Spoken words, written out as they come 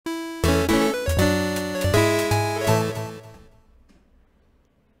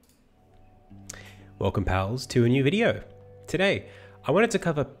Welcome pals to a new video. Today, I wanted to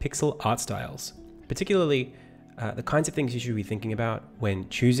cover pixel art styles, particularly the kinds of things you should be thinking about when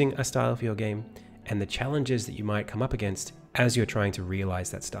choosing a style for your game and the challenges that you might come up against as you're trying to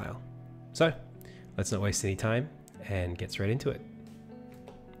realize that style. So, let's not waste any time and get straight into it.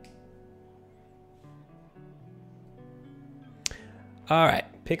 Alright,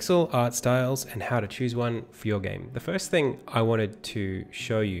 pixel art styles and how to choose one for your game. The first thing I wanted to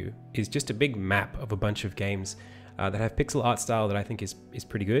show you is just a big map of a bunch of games that have pixel art style that I think is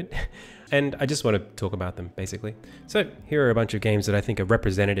pretty good. And I just want to talk about them basically. So here are a bunch of games that I think are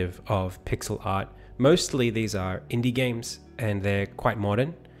representative of pixel art. Mostly these are indie games and they're quite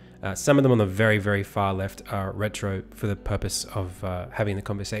modern. Some of them on the very far left are retro for the purpose of having the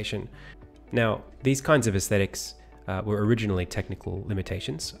conversation. Now, these kinds of aesthetics were originally technical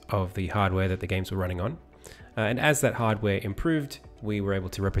limitations of the hardware that the games were running on. And as that hardware improved, we were able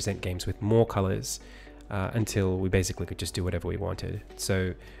to represent games with more colors until we basically could just do whatever we wanted.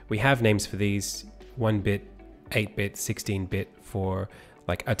 So we have names for these: 1-bit, 8-bit, 16-bit for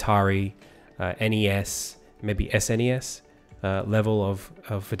like Atari, NES, maybe SNES level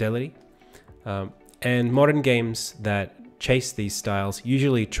of fidelity. And modern games that chase these styles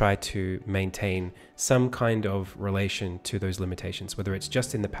usually try to maintain some kind of relation to those limitations, whether it's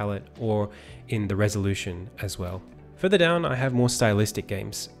just in the palette or in the resolution as well. Further down, I have more stylistic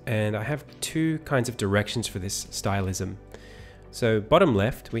games, and I have two kinds of directions for this stylism. So bottom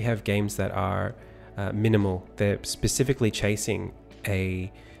left, we have games that are minimal. They're specifically chasing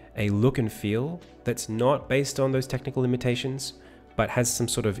a look and feel that's not based on those technical limitations, but has some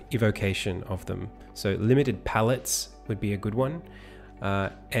sort of evocation of them. So limited palettes would be a good one,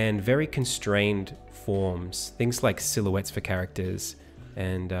 and very constrained forms, things like silhouettes for characters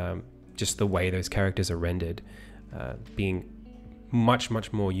and just the way those characters are rendered being much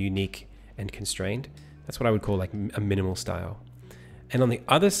more unique and constrained. That's what I would call like a minimal style. And on the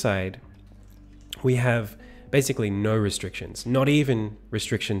other side, we have basically no restrictions, not even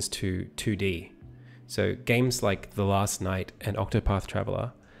restrictions to 2D. So games like The Last Night and Octopath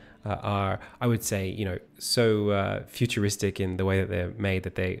Traveller are, I would say, so futuristic in the way that they're made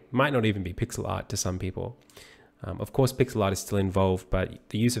that they might not even be pixel art to some people. Of course, pixel art is still involved, but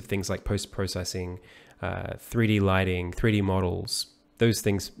the use of things like post-processing, 3D lighting, 3D models, those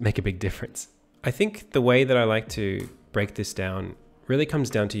things make a big difference. I think the way that I like to break this down really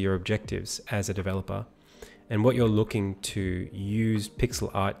comes down to your objectives as a developer and what you're looking to use pixel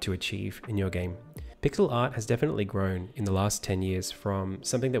art to achieve in your game. Pixel art has definitely grown in the last 10 years from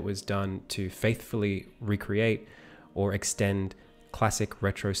something that was done to faithfully recreate or extend classic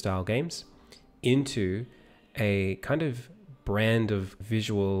retro style games into a kind of brand of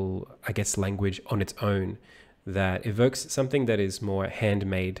visual, I guess, language on its own that evokes something that is more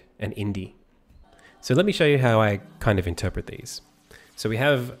handmade and indie. So let me show you how I kind of interpret these. So we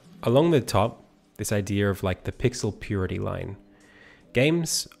have along the top this idea of like the pixel purity line.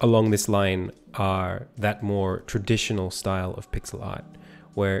 Games along this line are that more traditional style of pixel art,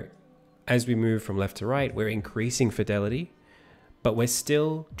 where as we move from left to right, we're increasing fidelity, but we're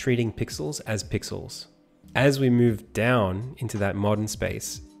still treating pixels as pixels. As we move down into that modern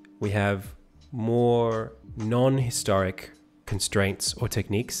space, we have more non-historic constraints or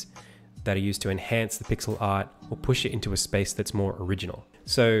techniques that are used to enhance the pixel art or push it into a space that's more original.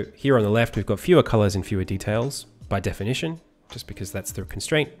 So here on the left, we've got fewer colors and fewer details by definition, just because that's the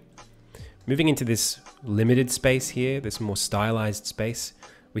constraint. Moving into this limited space here, this more stylized space,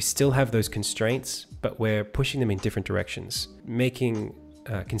 we still have those constraints, but we're pushing them in different directions, making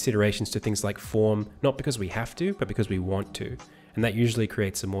considerations to things like form, not because we have to, but because we want to. And that usually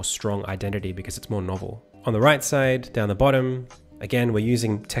creates a more strong identity because it's more novel. On the right side, down the bottom, again, we're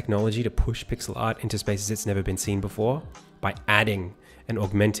using technology to push pixel art into spaces it's never been seen before by adding and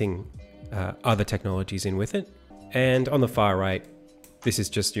augmenting other technologies in with it. And on the far right, this is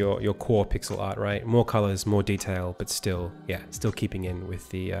just your core pixel art, right? More colors, more detail, but still keeping in with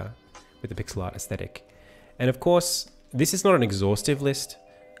the pixel art aesthetic. And of course, this is not an exhaustive list.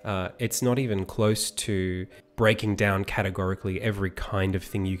 It's not even close to breaking down categorically every kind of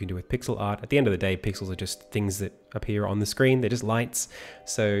thing you can do with pixel art. At the end of the day, pixels are just things that appear on the screen. They're just lights.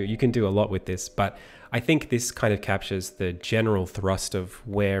 So you can do a lot with this, but I think this kind of captures the general thrust of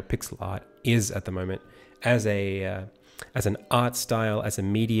where pixel art is at the moment as an art style, as a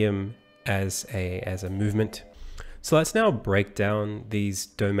medium, as a movement. So let's now break down these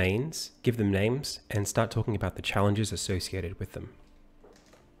domains, give them names, and start talking about the challenges associated with them.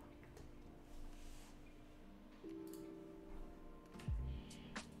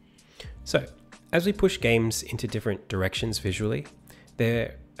 So, as we push games into different directions visually,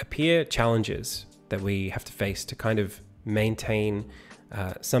 there appear challenges that we have to face to kind of maintain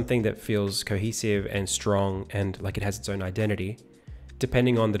something that feels cohesive and strong and like it has its own identity,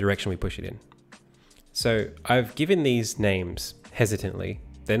 depending on the direction we push it in. So I've given these names hesitantly.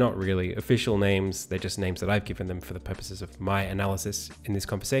 They're not really official names, they're just names that I've given them for the purposes of my analysis in this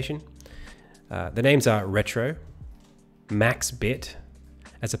conversation. The names are retro, max bit,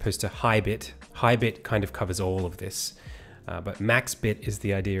 as opposed to high bit. High bit kind of covers all of this, but max bit is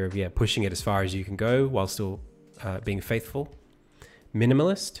the idea of pushing it as far as you can go while still being faithful.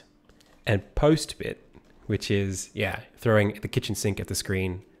 Minimalist, and post bit, which is throwing the kitchen sink at the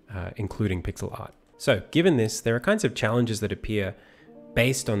screen, including pixel art. So given this, there are kinds of challenges that appear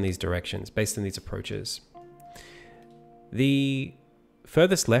based on these directions, based on these approaches. The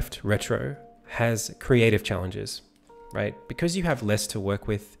furthest left, retro, has creative challenges, right? Because you have less to work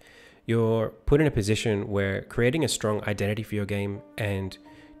with, you're put in a position where creating a strong identity for your game and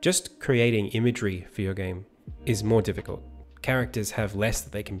just creating imagery for your game is more difficult. Characters have less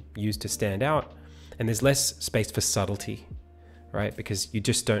that they can use to stand out, and there's less space for subtlety, right? Because you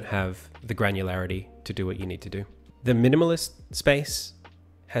just don't have the granularity to do what you need to do. The minimalist space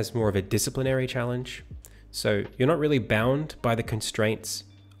has more of a disciplinary challenge. So you're not really bound by the constraints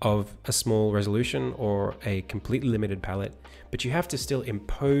of a small resolution or a completely limited palette, but you have to still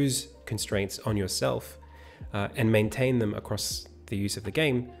impose constraints on yourself and maintain them across the use of the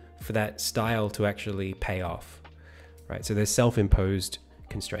game for that style to actually pay off. Right, so there's self-imposed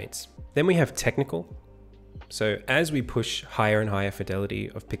constraints. Then we have technical. So as we push higher and higher fidelity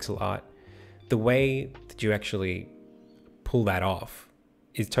of pixel art, the way that you actually pull that off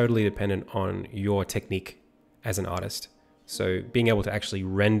is totally dependent on your technique as an artist. So being able to actually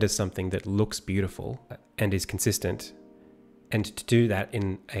render something that looks beautiful and is consistent, and to do that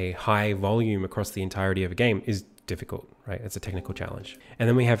in a high volume across the entirety of a game is difficult, right? It's a technical challenge. And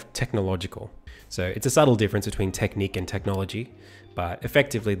then we have technological. So it's a subtle difference between technique and technology, but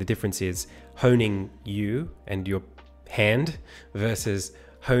effectively the difference is honing you and your hand versus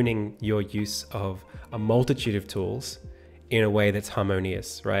honing your use of a multitude of tools in a way that's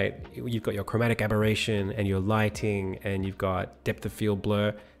harmonious, right? You've got your chromatic aberration and your lighting, and you've got depth of field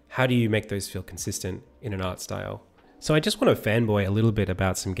blur. How do you make those feel consistent in an art style? So I just want to fanboy a little bit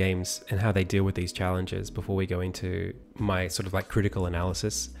about some games and how they deal with these challenges before we go into my sort of like critical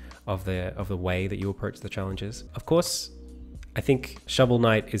analysis of the way that you approach the challenges. Of course, I think Shovel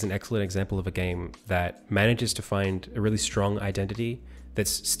Knight is an excellent example of a game that manages to find a really strong identity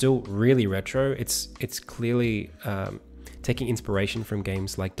that's still really retro. It's clearly taking inspiration from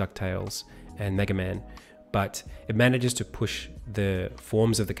games like DuckTales and Mega Man, but it manages to push the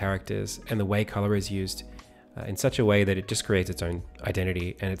forms of the characters and the way color is used in such a way that it just creates its own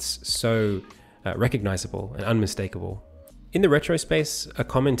identity, and it's so recognizable and unmistakable. In the retro space, a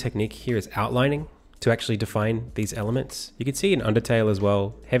common technique here is outlining to actually define these elements. You can see in Undertale as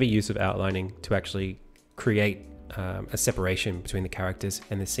well, heavy use of outlining to actually create a separation between the characters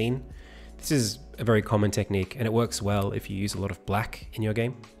and the scene. This is a very common technique, and it works well if you use a lot of black in your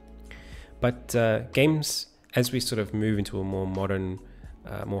game. But games, as we sort of move into a more modern,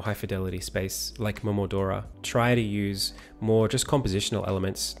 more high fidelity space like Momodora, try to use more just compositional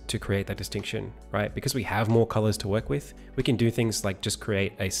elements to create that distinction, right? Because we have more colors to work with, we can do things like just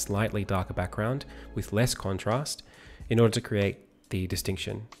create a slightly darker background with less contrast in order to create the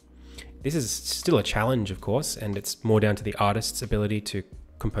distinction. This is still a challenge, of course, and it's more down to the artist's ability to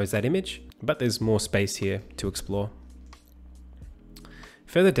compose that image, but there's more space here to explore.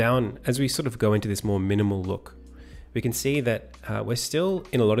 Further down, as we sort of go into this more minimal look, we can see that we're still,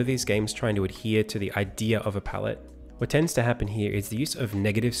 in a lot of these games, trying to adhere to the idea of a palette. What tends to happen here is the use of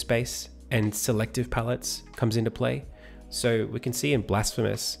negative space and selective palettes comes into play. So we can see in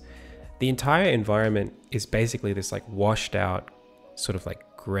Blasphemous, the entire environment is basically this like washed out, sort of like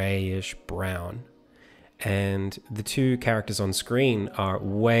grayish brown. And the two characters on screen are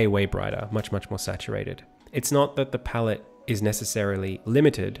way, way brighter, much, much more saturated. It's not that the palette is necessarily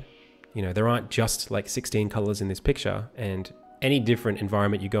limited. You know, there aren't just like 16 colors in this picture, and any different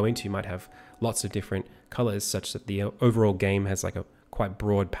environment you go into might have lots of different colors, such that the overall game has like a quite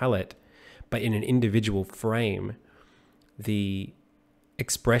broad palette. But in an individual frame, the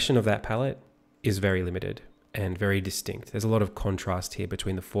expression of that palette is very limited and very distinct. There's a lot of contrast here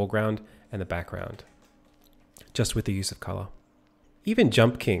between the foreground and the background, just with the use of color. Even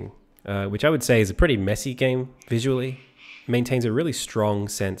Jump King, which I would say is a pretty messy game visually, maintains a really strong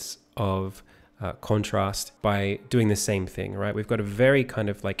sense of contrast by doing the same thing, right? We've got a very kind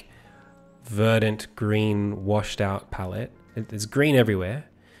of like verdant green washed out palette. There's green everywhere,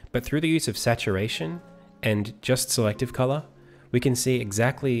 but through the use of saturation and just selective color, we can see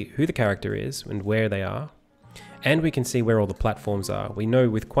exactly who the character is and where they are, and we can see where all the platforms are. We know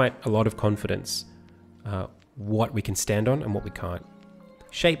with quite a lot of confidence what we can stand on and what we can't.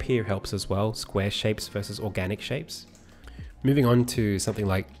 Shape here helps as well, square shapes versus organic shapes. Moving on to something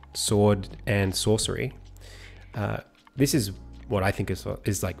like sword and sorcery. This is what I think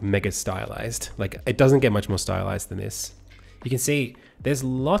is like mega stylized. Like, it doesn't get much more stylized than this. You can see there's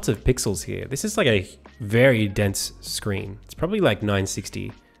lots of pixels here. This is like a very dense screen. It's probably like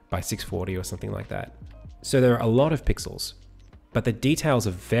 960 by 640 or something like that. So there are a lot of pixels, but the details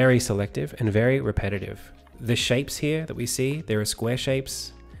are very selective and very repetitive. The shapes here that we see, there are square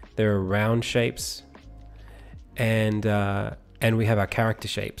shapes, there are round shapes, and we have our character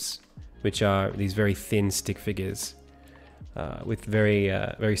shapes, which are these very thin stick figures with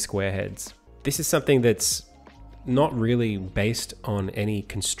very square heads. This is something that's not really based on any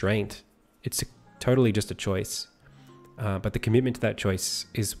constraint. It's totally just a choice, but the commitment to that choice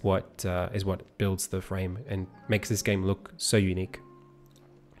is what builds the frame and makes this game look so unique.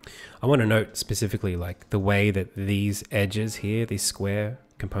 I want to note specifically like the way that these edges here, these square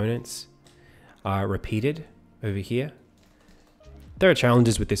components, are repeated over here. There are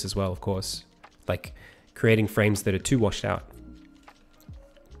challenges with this as well, of course, like creating frames that are too washed out.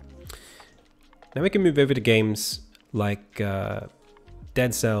 Now we can move over to games like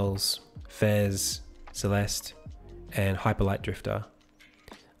Dead Cells, Fez, Celeste, and Hyperlight Drifter.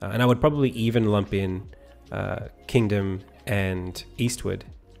 And I would probably even lump in Kingdom and Eastward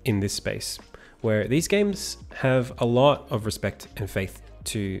in this space, where these games have a lot of respect and faith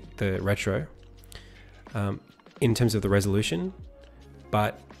to the retro in terms of the resolution,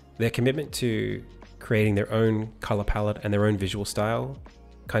 but their commitment to creating their own color palette and their own visual style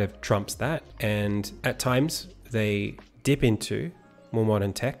kind of trumps that. And at times they dip into more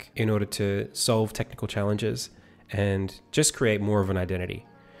modern tech in order to solve technical challenges and just create more of an identity.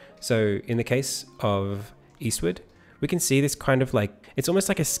 So in the case of Eastward, we can see this kind of like, it's almost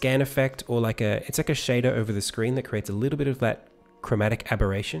like a scan effect, or it's like a shader over the screen that creates a little bit of that chromatic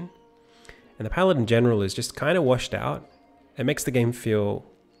aberration. And the palette in general is just kind of washed out. It makes the game feel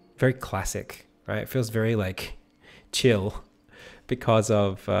very classic, right? It feels very like chill because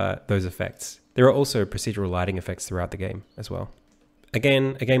of those effects. There are also procedural lighting effects throughout the game as well.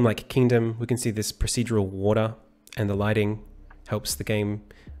 Again, a game like Kingdom, we can see this procedural water, and the lighting helps the game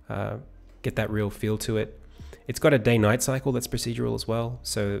get that real feel to it. It's got a day-night cycle that's procedural as well.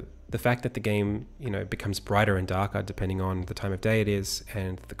 So the fact that the game, becomes brighter and darker depending on the time of day it is,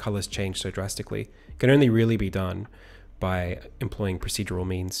 and the colors change so drastically, can only really be done by employing procedural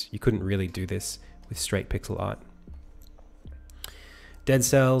means. You couldn't really do this with straight pixel art. Dead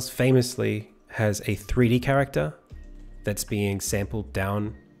Cells famously has a 3D character that's being sampled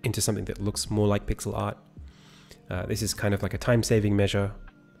down into something that looks more like pixel art. This is kind of like a time-saving measure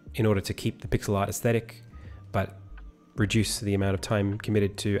in order to keep the pixel art aesthetic, but reduce the amount of time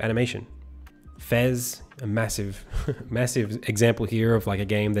committed to animation. Fez, a massive example here of like a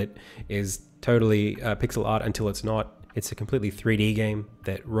game that is totally pixel art until it's not. It's a completely 3D game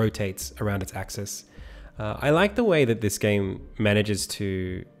that rotates around its axis. I like the way that this game manages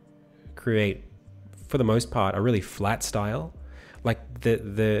to create, for the most part, a really flat style. Like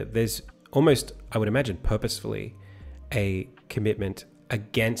there's almost, I would imagine purposefully, a commitment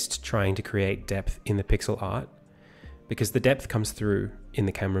against trying to create depth in the pixel art, because the depth comes through in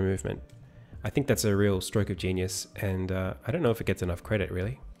the camera movement. I think that's a real stroke of genius, and I don't know if it gets enough credit,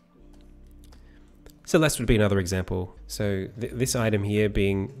 really. Celeste would be another example. So this item here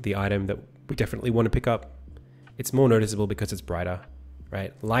being the item that we definitely want to pick up. It's more noticeable because it's brighter,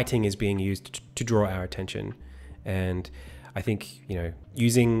 right? Lighting is being used to draw our attention. And I think,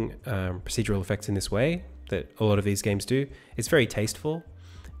 using procedural effects in this way that a lot of these games do, it's very tasteful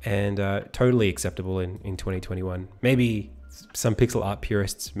and totally acceptable in 2021. Maybe some pixel art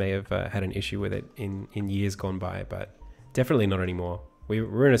purists may have had an issue with it in years gone by, but definitely not anymore.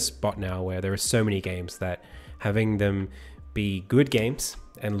 We're in a spot now where there are so many games that having them be good games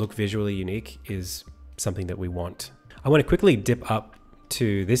and look visually unique is something that we want. I want to quickly dip up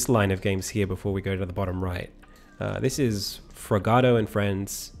to this line of games here before we go to the bottom right. This is Frogatto and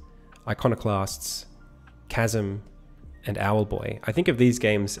Friends, Iconoclasts, Chasm, and Owlboy. I think of these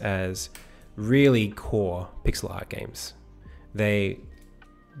games as really core pixel art games. They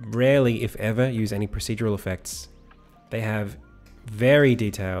rarely, if ever, use any procedural effects. They have very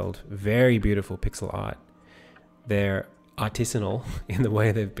detailed, very beautiful pixel art. They're artisanal in the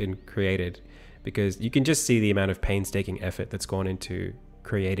way they've been created, because you can just see the amount of painstaking effort that's gone into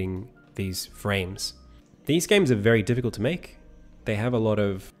creating these frames. These games are very difficult to make. They have a lot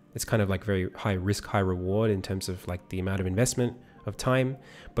of It's kind of like very high risk, high reward in terms of like the amount of investment of time,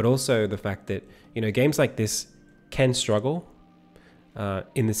 but also the fact that, you know, games like this can struggle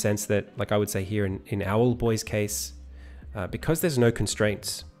in the sense that, like I would say here in Owlboy's case, because there's no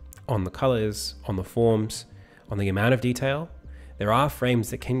constraints on the colors, on the forms, on the amount of detail, there are frames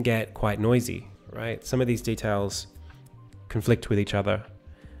that can get quite noisy, right? Some of these details conflict with each other,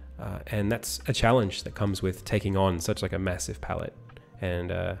 and that's a challenge that comes with taking on such like a massive palette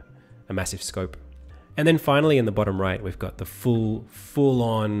and a massive scope. And then finally in the bottom right, we've got the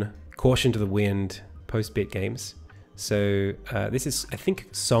full-on caution to the wind post-bit games. So this is, I think,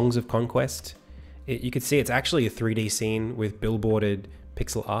 Songs of Conquest. You could see it's actually a 3D scene with billboarded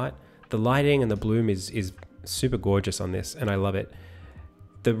pixel art. The lighting and the bloom is super gorgeous on this, and I love it.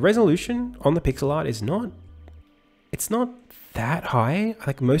 The resolution on the pixel art is not that high.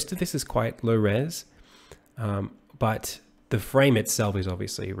 Like most of this is quite low res, but the frame itself is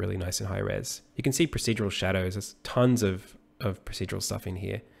obviously really nice and high res. You can see procedural shadows. There's tons of procedural stuff in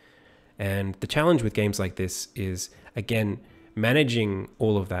here. And the challenge with games like this is, again, managing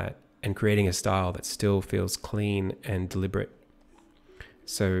all of that and creating a style that still feels clean and deliberate.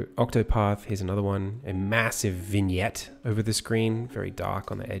 So Octopath, here's another one, a massive vignette over the screen, very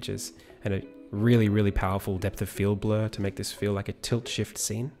dark on the edges, and a really, really powerful depth of field blur to make this feel like a tilt shift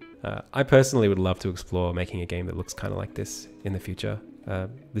scene. I personally would love to explore making a game that looks kind of like this in the future.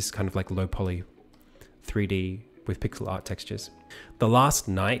 This is kind of like low poly 3D with pixel art textures. The Last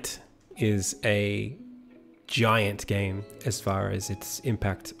Night is a giant game as far as its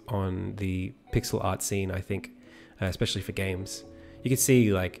impact on the pixel art scene, I think, especially for games. You can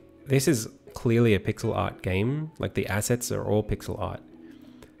see like this is clearly a pixel art game, like the assets are all pixel art,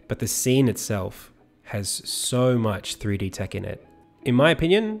 but the scene itself has so much 3D tech in it. In my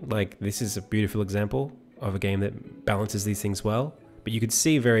opinion, like this is a beautiful example of a game that balances these things well, but you could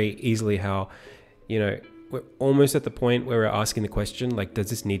see very easily how, you know, we're almost at the point where we're asking the question, like, does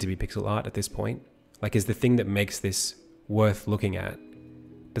this need to be pixel art at this point? Like, is the thing that makes this worth looking at,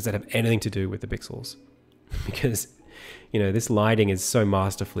 does that have anything to do with the pixels? Because, you know, this lighting is so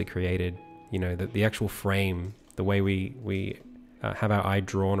masterfully created, you know, that the actual frame, the way we have our eye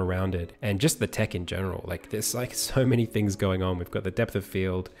drawn around it, and just the tech in general, like there's like so many things going on. We've got the depth of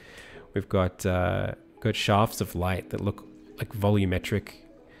field, we've got shafts of light that look like volumetric,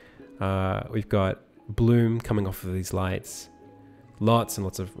 we've got bloom coming off of these lights, lots and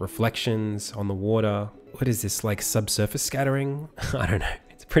lots of reflections on the water. What is this, like subsurface scattering? I don't know,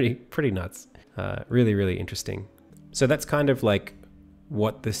 it's pretty nuts. Really, really interesting. So that's kind of like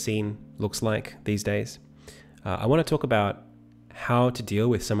what the scene looks like these days. I want to talk about how to deal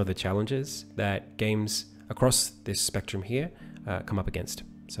with some of the challenges that games across this spectrum here come up against.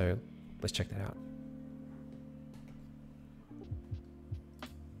 So let's check that out.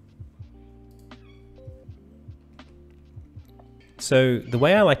 So the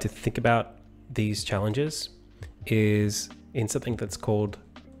way I like to think about these challenges is in something that's called,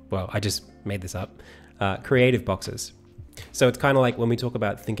 well, I just made this up, creative boxes. So it's kind of like when we talk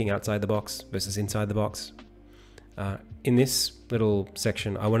about thinking outside the box versus inside the box. In this little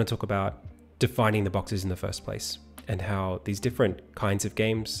section, I want to talk about defining the boxes in the first place and how these different kinds of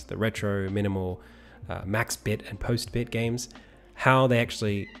games, the retro, minimal, max bit and post bit games, how they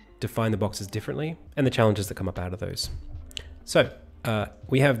actually define the boxes differently and the challenges that come up out of those. So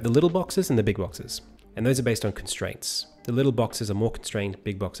we have the little boxes and the big boxes, and those are based on constraints. The little boxes are more constrained,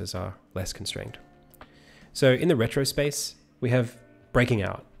 big boxes are less constrained. So in the retro space, we have breaking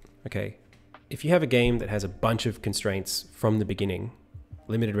out. Okay, if you have a game that has a bunch of constraints from the beginning,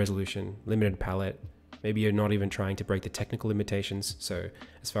 limited resolution, limited palette, maybe you're not even trying to break the technical limitations. So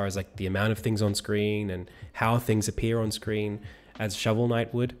as far as like the amount of things on screen and how things appear on screen as Shovel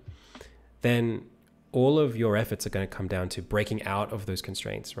Knight would, then all of your efforts are going to come down to breaking out of those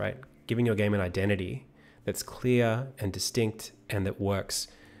constraints, right? Giving your game an identity that's clear and distinct and that works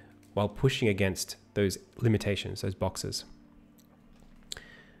while pushing against those limitations, those boxes.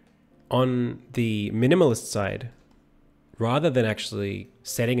 On the minimalist side, rather than actually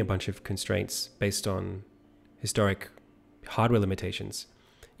setting a bunch of constraints based on historic hardware limitations,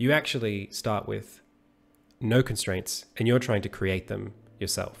 you actually start with no constraints and you're trying to create them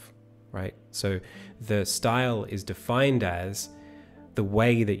yourself, right? So the style is defined as the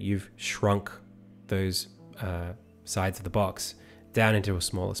way that you've shrunk those sides of the box down into a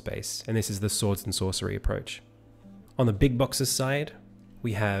smaller space. And this is the Swords and Sworcery approach. On the big boxes side,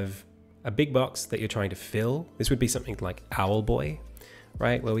 we have a big box that you're trying to fill. This would be something like Owlboy,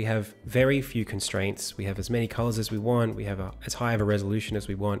 right? Where we have very few constraints. We have as many colors as we want. We have as high of a resolution as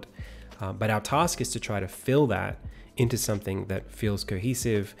we want. But our task is to try to fill that into something that feels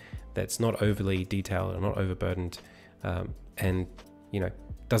cohesive, that's not overly detailed or not overburdened, and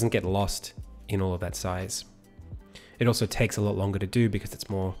doesn't get lost in all of that size. It also takes a lot longer to do because it's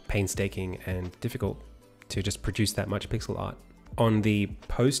more painstaking and difficult to just produce that much pixel art. On the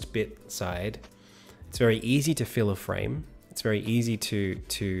post-bit side, it's very easy to fill a frame. It's very easy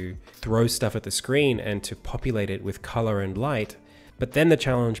to throw stuff at the screen and to populate it with color and light, but then the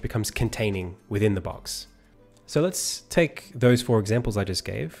challenge becomes containing within the box. So let's take those 4 examples I just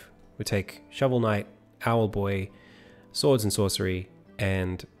gave. We take Shovel Knight, Owlboy, Swords and Sworcery,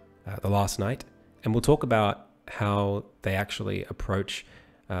 and The Last Knight, and we'll talk about how they actually approach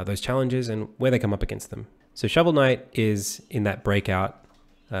those challenges and where they come up against them. So Shovel Knight is in that breakout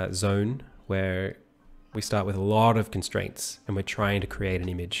zone where we start with a lot of constraints and we're trying to create an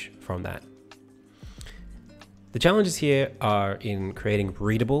image from that. The challenges here are in creating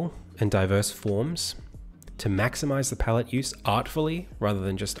readable and diverse forms, to maximize the palette use artfully rather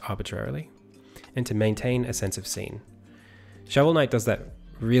than just arbitrarily, and to maintain a sense of scene. Shovel Knight does that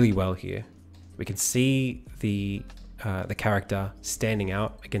really well here. We can see the character standing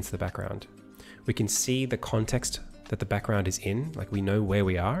out against the background. We can see the context that the background is in, like we know where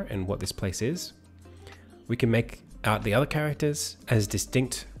we are and what this place is. We can make out the other characters as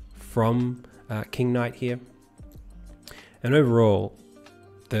distinct from King Knight here. And overall,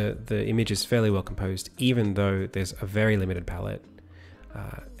 the image is fairly well composed, even though there's a very limited palette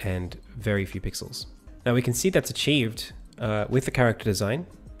and very few pixels. Now we can see that's achieved with the character design,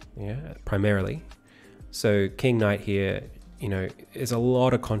 primarily. So King Knight here, there's a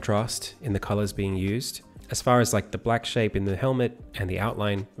lot of contrast in the colors being used, as far as like the black shape in the helmet and the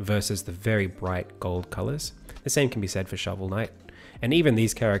outline versus the very bright gold colors. The same can be said for Shovel Knight. And even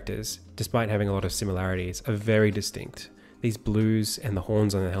these characters, despite having a lot of similarities, are very distinct. These blues and the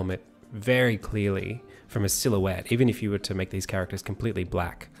horns on the helmet very clearly from a silhouette. Even if you were to make these characters completely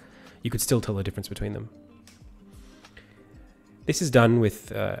black, you could still tell the difference between them. This is done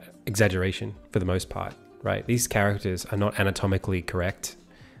with exaggeration for the most part, right? These characters are not anatomically correct.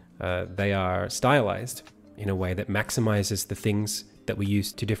 They are stylized in a way that maximizes the things that we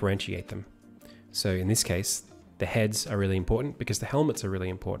use to differentiate them. So in this case, the heads are really important because the helmets are really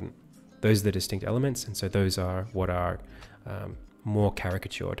important. Those are the distinct elements, and so those are what are more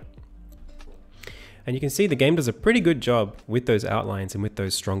caricatured. And you can see the game does a pretty good job with those outlines and with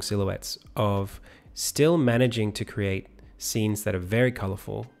those strong silhouettes of still managing to create scenes that are very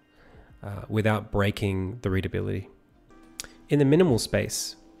colorful without breaking the readability. In the minimal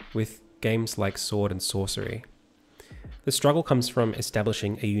space, with games like Sword and Sworcery, the struggle comes from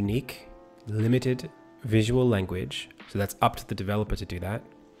establishing a unique, limited visual language, so that's up to the developer to do that,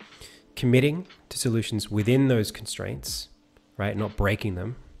 committing to solutions within those constraints, right, not breaking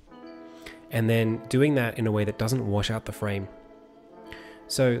them, and then doing that in a way that doesn't wash out the frame.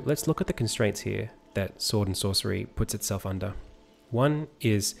 So let's look at the constraints here that Sword and Sworcery puts itself under. One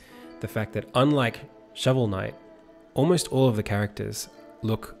is the fact that unlike Shovel Knight, almost all of the characters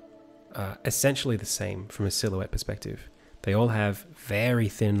look essentially the same from a silhouette perspective. They all have very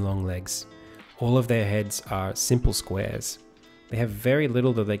thin long legs. All of their heads are simple squares. They have very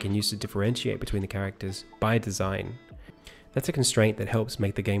little that they can use to differentiate between the characters by design. That's a constraint that helps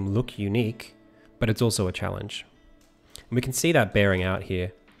make the game look unique, but it's also a challenge. And we can see that bearing out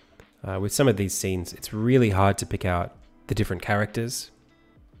here. With some of these scenes, it's really hard to pick out the different characters,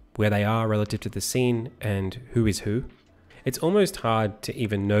 where they are relative to the scene, and who is who. It's almost hard to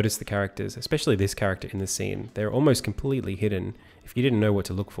even notice the characters, especially this character in the scene. They're almost completely hidden if you didn't know what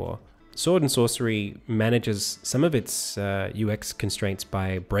to look for. Sword and Sworcery manages some of its UX constraints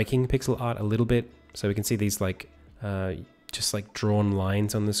by breaking pixel art a little bit. So we can see these just like drawn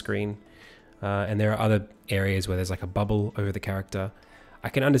lines on the screen. And there are other areas where there's like a bubble over the character. I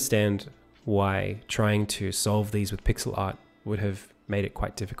can understand why trying to solve these with pixel art would have made it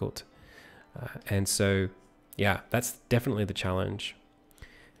quite difficult. And so, yeah, that's definitely the challenge.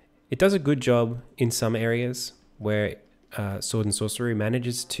 It does a good job in some areas where Sword and Sworcery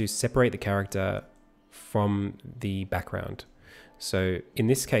manages to separate the character from the background. So in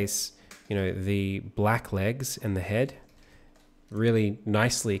this case, the black legs and the head really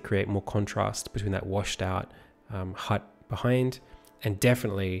nicely create more contrast between that washed out hut behind, and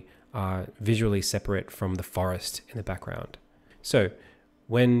definitely are visually separate from the forest in the background. So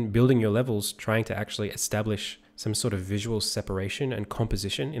when building your levels, trying to actually establish some sort of visual separation and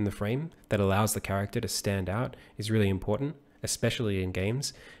composition in the frame that allows the character to stand out is really important, especially in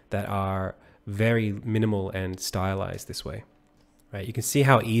games that are very minimal and stylized this way. Right? You can see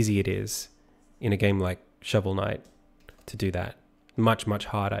how easy it is in a game like Shovel Knight to do that. Much, much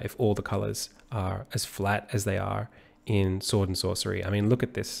harder if all the colors are as flat as they are in Sword and Sworcery. I mean, look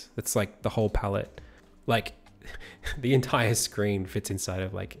at this. It's like the whole palette. Like the entire screen fits inside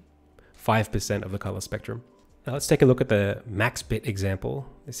of like 5% of the color spectrum. Now let's take a look at the max bit example.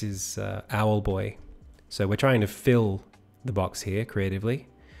 This is Owlboy. So we're trying to fill the box here creatively.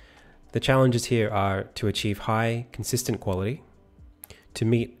 The challenges here are to achieve high consistent quality, to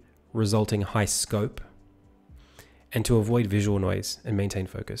meet resulting high scope, and to avoid visual noise and maintain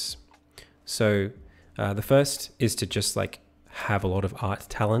focus. So the first is to just like have a lot of art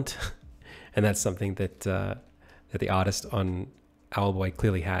talent, and that's something that that the artist on Owlboy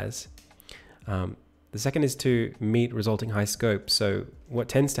clearly has. The second is to meet resulting high scope. So what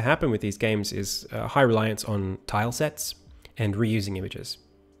tends to happen with these games is high reliance on tile sets and reusing images.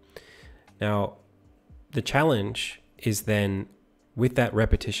 Now, the challenge is then with that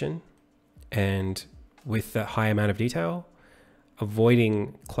repetition and with that high amount of detail,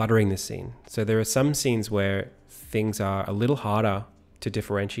 avoiding cluttering the scene. So there are some scenes where things are a little harder to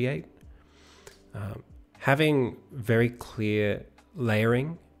differentiate. Having very clear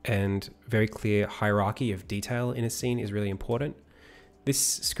layering and very clear hierarchy of detail in a scene is really important. This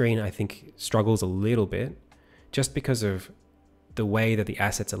screen, I think, struggles a little bit just because of the way that the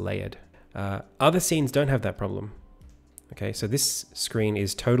assets are layered. Other scenes don't have that problem. Okay, so this screen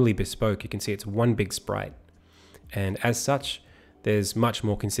is totally bespoke. You can see it's one big sprite. And as such, there's much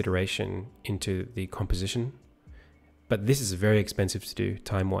more consideration into the composition. But this is very expensive to do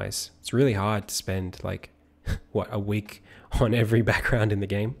time-wise. It's really hard to spend like, what, a week on every background in the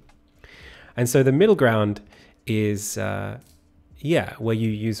game. And so the middle ground is, yeah, where you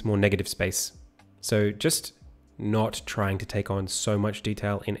use more negative space. So just not trying to take on so much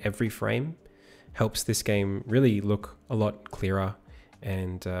detail in every frame helps this game really look a lot clearer,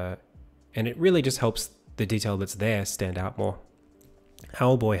 and it really just helps the detail that's there stand out more.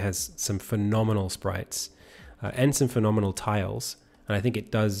 Owlboy has some phenomenal sprites and some phenomenal tiles, and I think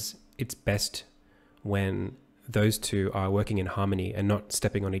it does its best when those two are working in harmony and not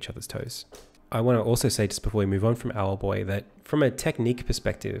stepping on each other's toes. I want to also say, just before we move on from Owlboy, that from a technique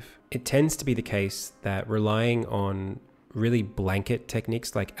perspective, it tends to be the case that relying on really blanket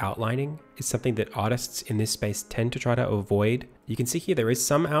techniques like outlining is something that artists in this space tend to try to avoid. You can see here there is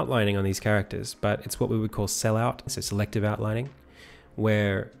some outlining on these characters, but it's what we would call sellout, so selective outlining,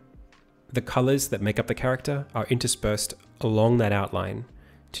 where the colors that make up the character are interspersed along that outline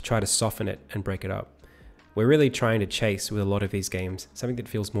to try to soften it and break it up. We're really trying to chase, with a lot of these games, something that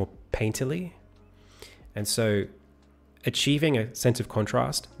feels more painterly. And so achieving a sense of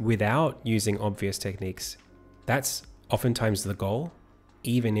contrast without using obvious techniques, that's oftentimes the goal,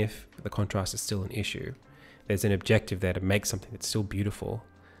 even if the contrast is still an issue. There's an objective there to make something that's still beautiful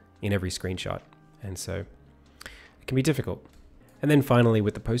in every screenshot. And so it can be difficult. And then finally,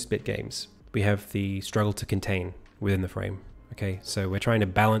 with the post-bit games, we have the struggle to contain within the frame. Okay, so we're trying to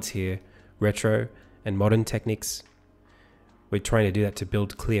balance here retro and modern techniques. We're trying to do that to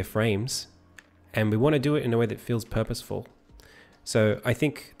build clear frames, and we want to do it in a way that feels purposeful. So I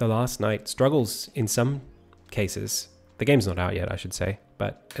think The Last Night struggles in some cases. The game's not out yet, I should say,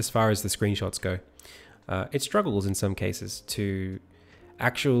 but as far as the screenshots go, it struggles in some cases to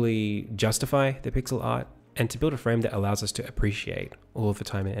actually justify the pixel art and to build a frame that allows us to appreciate all of the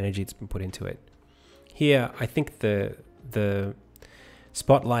time and energy that's been put into it. Here, I think the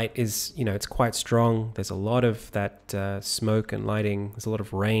spotlight is, it's quite strong. There's a lot of that smoke and lighting. There's a lot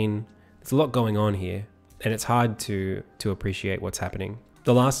of rain. There's a lot going on here, and it's hard to appreciate what's happening.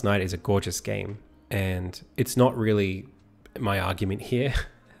 The Last Night is a gorgeous game, and it's not really my argument here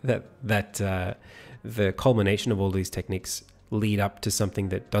that the culmination of all these techniques lead up to something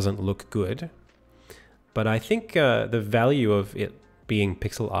that doesn't look good. But I think the value of it being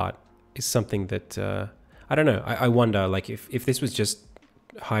pixel art is something that, I don't know, I wonder, like, if this was just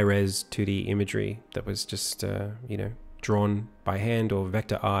high-res 2D imagery that was just, drawn by hand or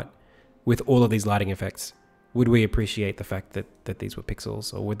vector art with all of these lighting effects, would we appreciate the fact that these were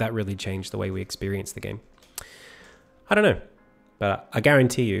pixels, or would that really change the way we experience the game? I don't know, but I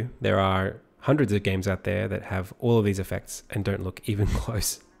guarantee you there are hundreds of games out there that have all of these effects and don't look even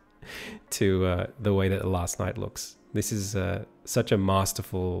close to the way that The Last Night looks. This is such a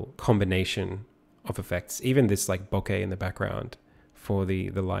masterful combination of effects. Even this like bokeh in the background for the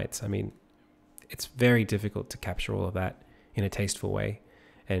lights. I mean, it's very difficult to capture all of that in a tasteful way.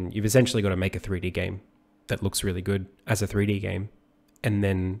 And you've essentially got to make a 3D game that looks really good as a 3D game and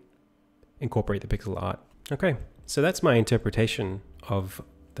then incorporate the pixel art. Okay, so that's my interpretation of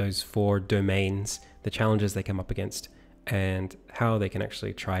those 4 domains, the challenges they come up against, and how they can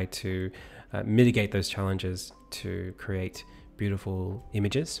actually try to mitigate those challenges to create beautiful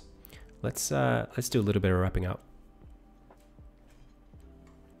images. Let's do a little bit of wrapping up.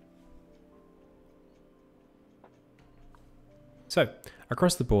 So,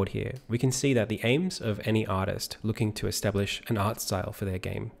 across the board here, we can see that the aims of any artist looking to establish an art style for their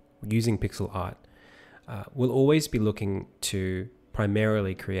game using pixel art will always be looking to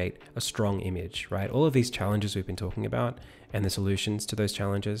primarily create a strong image, right? All of these challenges we've been talking about and the solutions to those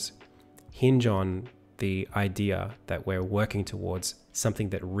challenges hinge on the idea that we're working towards something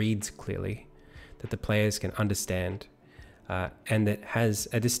that reads clearly, that the players can understand, and that has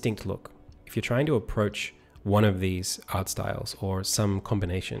a distinct look. If you're trying to approach one of these art styles or some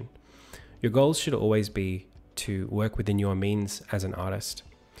combination, your goals should always be to work within your means as an artist.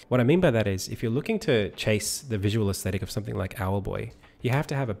 What I mean by that is, if you're looking to chase the visual aesthetic of something like Owlboy, you have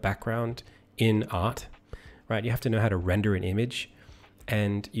to have a background in art, right? You have to know how to render an image,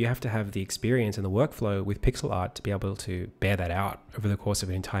 and you have to have the experience and the workflow with pixel art to be able to bear that out over the course of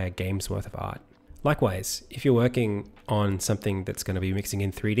an entire game's worth of art. Likewise, if you're working on something that's going to be mixing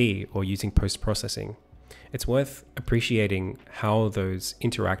in 3D or using post-processing, it's worth appreciating how those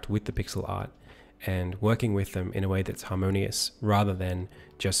interact with the pixel art and working with them in a way that's harmonious rather than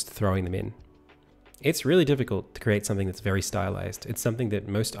just throwing them in. It's really difficult to create something that's very stylized. It's something that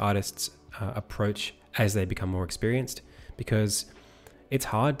most artists approach as they become more experienced, because it's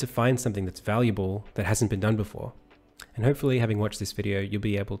hard to find something that's valuable that hasn't been done before. And hopefully, having watched this video, you'll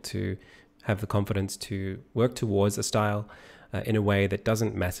be able to have the confidence to work towards a style in a way that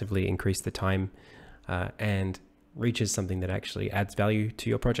doesn't massively increase the time and reaches something that actually adds value to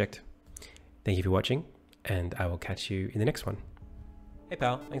your project. Thank you for watching, and I will catch you in the next one. Hey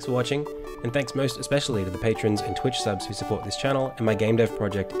pal, thanks for watching, and thanks most especially to the patrons and Twitch subs who support this channel and my game dev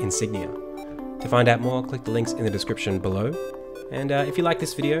project Insignia. To find out more, click the links in the description below. And if you like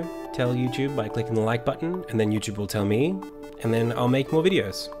this video, tell YouTube by clicking the like button, and then YouTube will tell me, and then I'll make more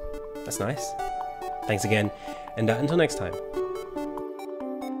videos. That's nice. Thanks again, and until next time.